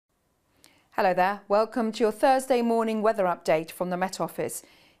Hello there, welcome to your Thursday morning weather update from the Met Office.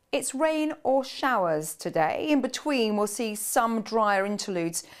 It's rain or showers today. In between we'll see some drier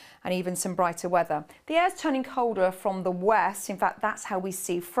interludes and even some brighter weather. The air's turning colder from the west. In fact, that's how we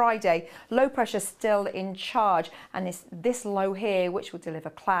see Friday. Low pressure still in charge, and it's this low here which will deliver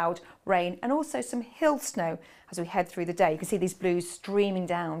cloud, rain and also some hill snow as we head through the day. You can see these blues streaming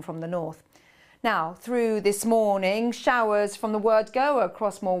down from the north. Now, through this morning, showers from the word go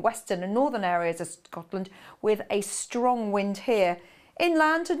across more western and northern areas of Scotland with a strong wind here.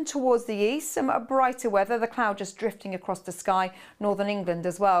 Inland and towards the east, some brighter weather, the cloud just drifting across the sky, northern England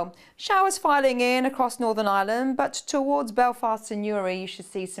as well. Showers filing in across Northern Ireland, but towards Belfast and Newry you should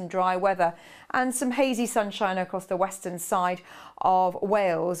see some dry weather and some hazy sunshine across the western side of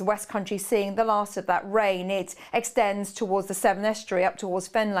Wales. West Country seeing the last of that rain. It extends towards the Severn Estuary, up towards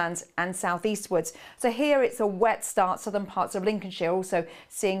Fenland and southeastwards. So here it's a wet start. Southern parts of Lincolnshire also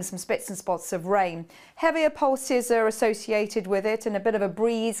seeing some spits and spots of rain. Heavier pulses are associated with it and a bit of a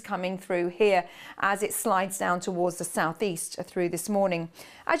breeze coming through here as it slides down towards the southeast through this morning.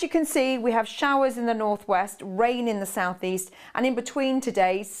 As you can see, we have showers in the northwest, rain in the southeast, and in between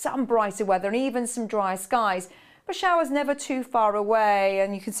today some brighter weather and even some dry skies. But showers never too far away,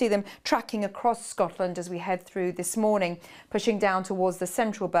 and you can see them tracking across Scotland as we head through this morning, pushing down towards the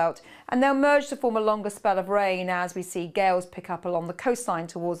central belt, and they'll merge to form a longer spell of rain as we see gales pick up along the coastline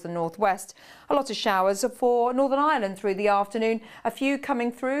towards the northwest. A lot of showers for Northern Ireland through the afternoon, a few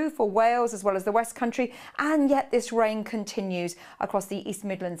coming through for Wales as well as the West Country, and yet this rain continues across the East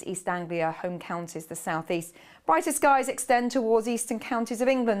Midlands, East Anglia, home counties, the southeast. Brighter skies extend towards eastern counties of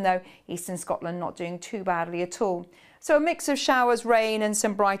England though, eastern Scotland not doing too badly at all. So a mix of showers, rain and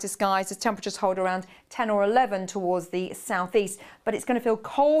some brighter skies as temperatures hold around 10 or 11 towards the southeast. But it's going to feel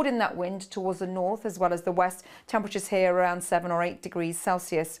cold in that wind towards the north as well as the west. Temperatures here around 7 or 8 degrees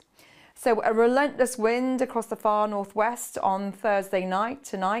Celsius. So a relentless wind across the far northwest on Thursday night,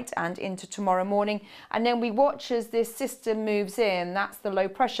 tonight and into tomorrow morning. And then we watch as this system moves in. That's the low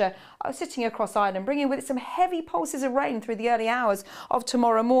pressure sitting across Ireland, bringing with it some heavy pulses of rain through the early hours of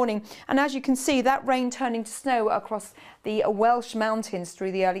tomorrow morning. And as you can see, that rain turning to snow across the Welsh mountains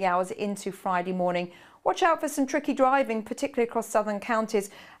through the early hours into Friday morning. Watch out for some tricky driving, particularly across southern counties.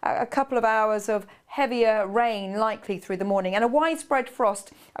 A couple of hours of heavier rain likely through the morning and a widespread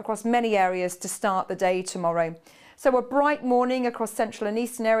frost across many areas to start the day tomorrow. So a bright morning across central and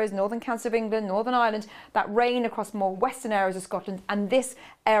eastern areas, northern counties of England, Northern Ireland, that rain across more western areas of Scotland, and this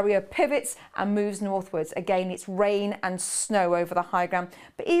area pivots and moves northwards. Again, it's rain and snow over the high ground,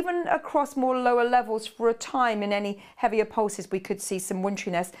 but even across more lower levels for a time in any heavier pulses we could see some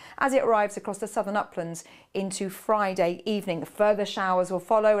winteriness as it arrives across the southern uplands into Friday evening. Further showers will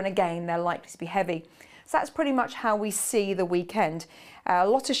follow and again they're likely to be heavy. So that's pretty much how we see the weekend. A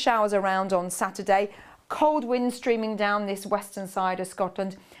lot of showers around on Saturday. Cold wind streaming down this western side of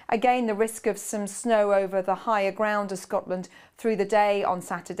Scotland. Again, the risk of some snow over the higher ground of Scotland through the day on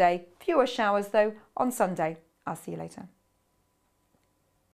Saturday. Fewer showers though on Sunday. I'll see you later.